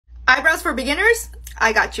Eyebrows for beginners?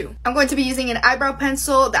 I got you. I'm going to be using an eyebrow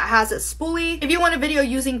pencil that has a spoolie. If you want a video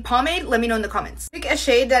using pomade, let me know in the comments. Pick a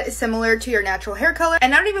shade that is similar to your natural hair color.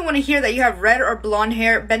 And I don't even want to hear that you have red or blonde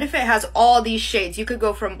hair. Benefit has all these shades. You could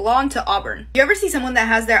go from blonde to auburn. You ever see someone that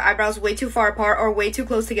has their eyebrows way too far apart or way too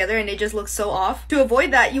close together and they just look so off? To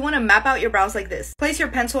avoid that, you want to map out your brows like this. Place your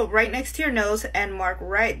pencil right next to your nose and mark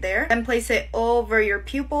right there. Then place it over your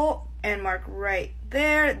pupil and mark right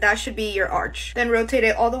there. That should be your arch. Then rotate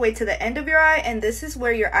it all the way to the end of your eye, and this is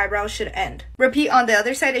where your eyebrows should end. Repeat on the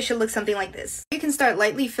other side. It should look something like this. You can start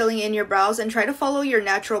lightly filling in your brows and try to follow your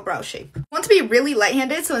natural brow shape. You want to be really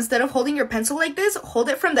light-handed, so instead of holding your pencil like this, hold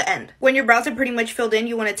it from the end. When your brows are pretty much filled in,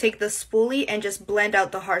 you want to take the spoolie and just blend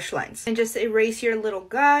out the harsh lines. And just erase your little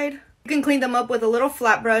guide. You can clean them up with a little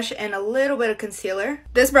flat brush and a little bit of concealer.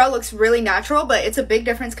 This brow looks really natural, but it's a big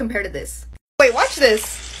difference compared to this. Wait, watch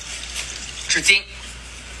this.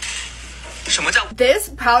 This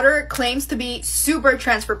powder claims to be super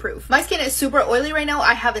transfer proof. My skin is super oily right now.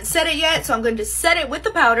 I haven't set it yet, so I'm going to set it with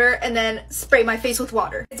the powder and then spray my face with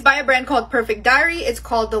water. It's by a brand called Perfect Diary. It's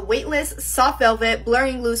called the Weightless Soft Velvet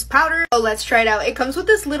Blurring Loose Powder. So let's try it out. It comes with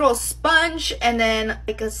this little sponge and then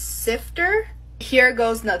like a sifter. Here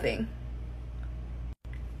goes nothing.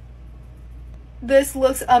 This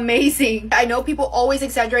looks amazing. I know people always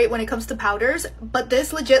exaggerate when it comes to powders, but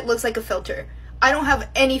this legit looks like a filter. I don't have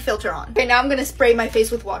any filter on. Okay, now I'm gonna spray my face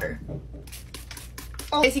with water.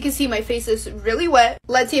 Oh, as you can see, my face is really wet.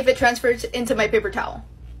 Let's see if it transfers into my paper towel.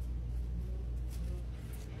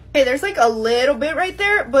 Okay, there's like a little bit right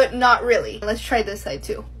there, but not really. Let's try this side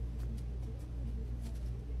too.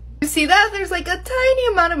 You see that? There's like a tiny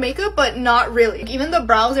amount of makeup, but not really. Even the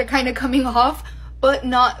brows are kind of coming off, but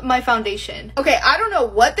not my foundation. Okay, I don't know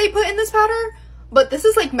what they put in this powder, but this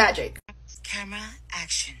is like magic. Camera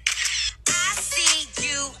action. I see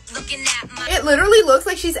you looking at my... It literally looks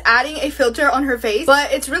like she's adding a filter on her face,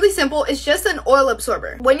 but it's really simple. It's just an oil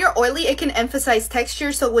absorber. When you're oily, it can emphasize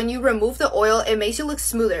texture, so when you remove the oil, it makes you look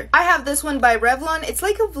smoother. I have this one by Revlon. It's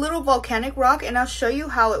like a little volcanic rock, and I'll show you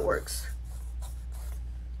how it works.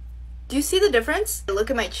 Do you see the difference?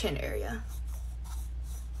 Look at my chin area.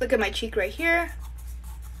 Look at my cheek right here.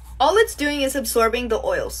 All it's doing is absorbing the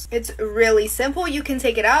oils. It's really simple. You can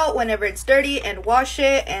take it out whenever it's dirty and wash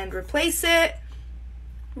it and replace it.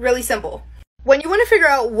 Really simple. When you want to figure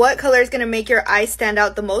out what color is going to make your eyes stand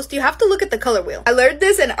out the most, you have to look at the color wheel. I learned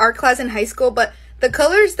this in art class in high school, but the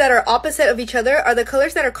colors that are opposite of each other are the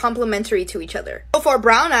colors that are complementary to each other. So for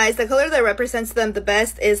brown eyes, the color that represents them the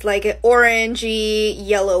best is like an orangey,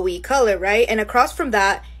 yellowy color, right? And across from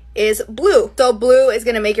that is blue. So blue is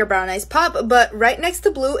going to make your brown eyes pop, but right next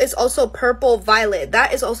to blue is also purple violet.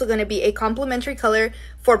 That is also going to be a complementary color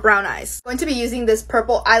for brown eyes. I'm going to be using this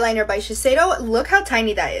purple eyeliner by Shiseido. Look how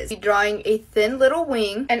tiny that is. Be drawing a thin little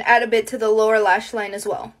wing and add a bit to the lower lash line as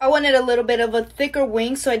well. I wanted a little bit of a thicker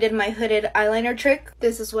wing, so I did my hooded eyeliner trick.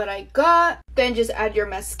 This is what I got. Then just add your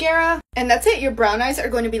mascara, and that's it. Your brown eyes are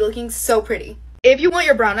going to be looking so pretty. If you want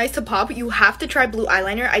your brown eyes to pop, you have to try blue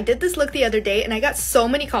eyeliner. I did this look the other day and I got so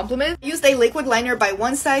many compliments. I used a liquid liner by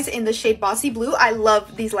One Size in the shade Bossy Blue. I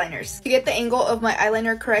love these liners. To get the angle of my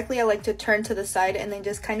eyeliner correctly, I like to turn to the side and then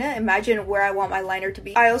just kind of imagine where I want my liner to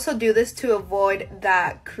be. I also do this to avoid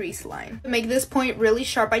that crease line. To make this point really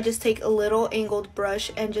sharp, I just take a little angled brush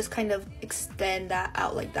and just kind of extend that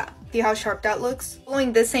out like that. See how sharp that looks?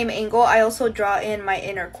 Following this same angle, I also draw in my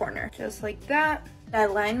inner corner, just like that. I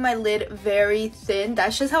line my lid very thin.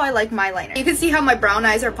 That's just how I like my liner. You can see how my brown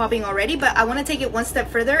eyes are popping already, but I want to take it one step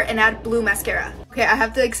further and add blue mascara. Okay, I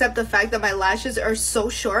have to accept the fact that my lashes are so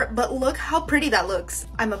short, but look how pretty that looks.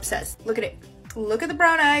 I'm obsessed. Look at it. Look at the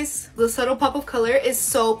brown eyes. The subtle pop of color is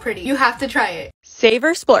so pretty. You have to try it. Save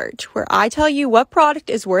or Splurge, where I tell you what product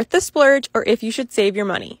is worth the splurge or if you should save your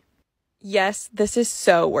money. Yes, this is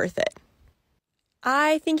so worth it.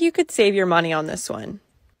 I think you could save your money on this one.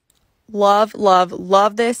 Love, love,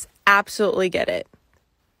 love this. Absolutely get it.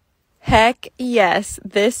 Heck yes,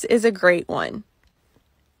 this is a great one.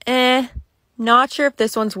 Not sure if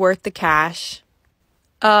this one's worth the cash.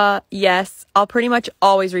 Yes, I'll pretty much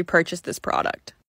always repurchase this product.